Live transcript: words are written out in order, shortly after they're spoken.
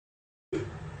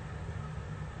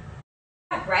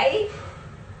right?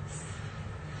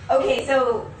 Okay,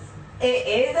 so it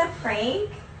is a prank,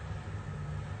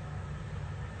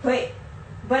 but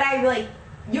I like,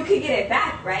 you could get it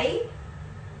back, right?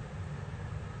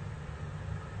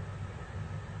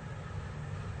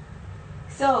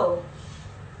 So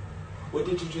what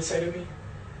did you just say to me?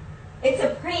 it's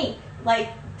a prank, like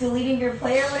deleting your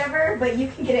play or whatever, but you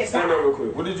can get it Stand back. up real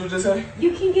quick. What did you just say?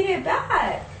 You can get it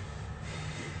back.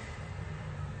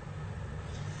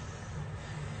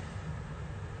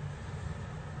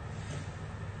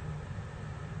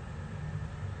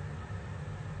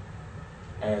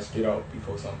 Ass, get out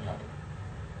before something happens.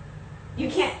 You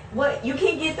can't, what? You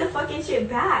can get the fucking shit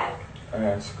back.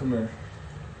 Ass, come here.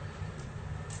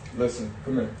 Listen,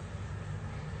 come here.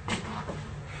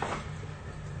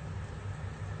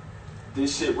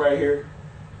 This shit right here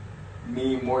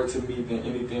mean more to me than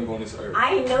anything on this earth.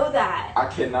 I know that. I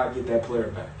cannot get that player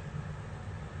back.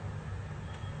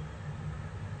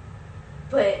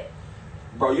 But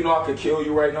bro, you know I could kill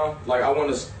you right now? Like, I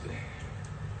want to...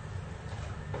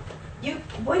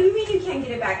 what do you mean you can't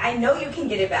get it back? I know you can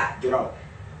get it back. Get out.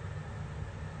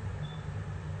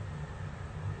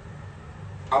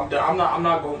 I'm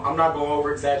not going to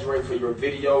over exaggerate for your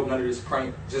video, none of this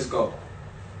prank. Just go.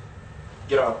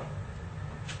 Get out.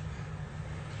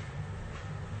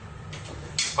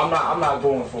 I'm not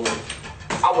going for it.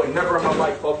 I would never in my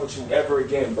life fuck with you ever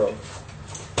again, bro.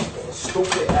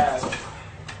 Stupid ass.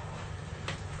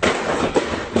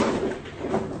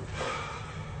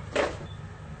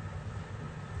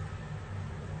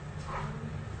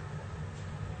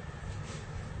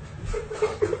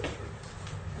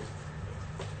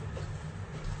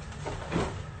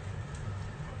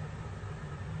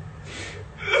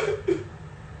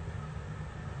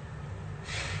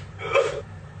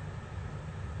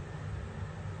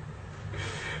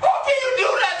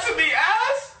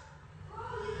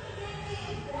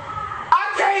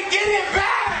 Get it back!